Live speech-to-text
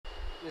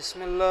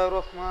بسم اللہ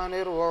الرحمن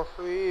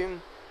الرحیم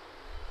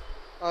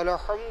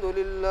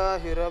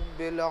الحمدللہ رب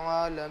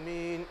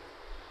العالمین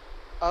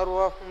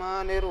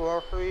الرحمن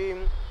الرحیم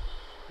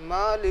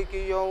مالک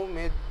یوم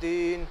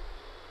الدین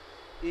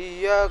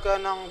ایاک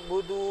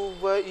نعبد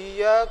و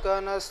ایاک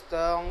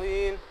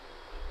نستعین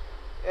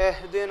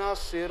اہدنا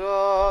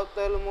الصراط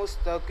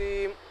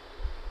المستقیم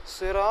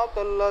صراط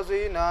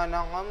الذین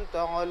انعمت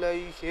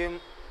علیہم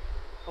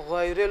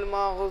غیر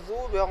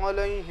المغضوب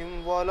علیہم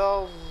ولا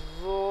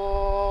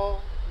الضالین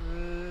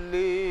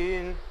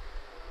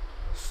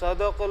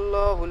صدق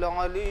اللہ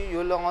العلی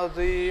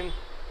العظیم۔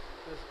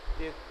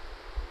 ایک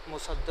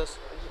مسدس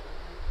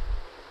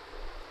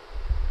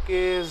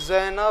کہ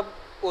زینب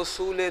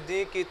اصول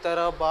دین کی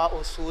طرح با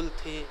اصول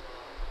تھی،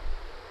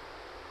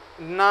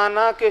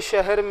 نانا کے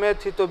شہر میں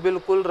تھی تو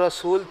بالکل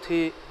رسول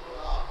تھی،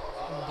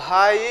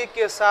 بھائی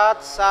کے ساتھ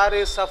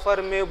سارے سفر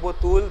میں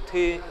بطول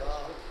تھی،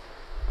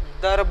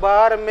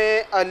 دربار میں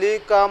علی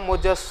کا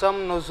مجسم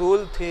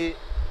نزول تھی۔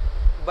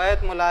 بیت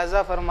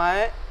ملاحظہ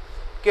فرمائیں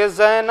کہ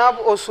زینب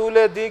اصول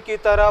دین کی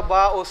طرح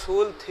با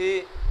اصول تھی،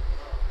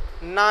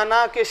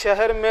 نانا کے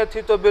شہر میں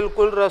تھی تو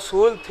بالکل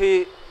رسول تھی،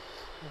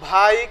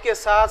 بھائی کے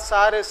ساتھ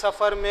سارے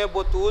سفر میں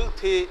بطول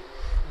تھی،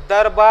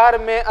 دربار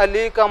میں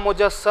علی کا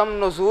مجسم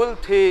نزول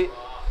تھی۔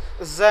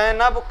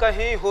 زینب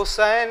کہیں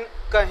حسین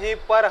کہیں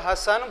پر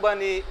حسن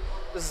بنی،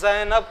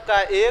 زینب کا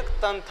ایک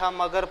تن تھا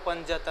مگر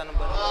پنجتن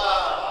بنی،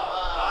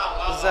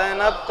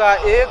 زینب کا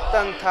ایک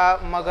تن تھا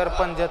مگر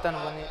پنجتن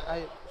بنی۔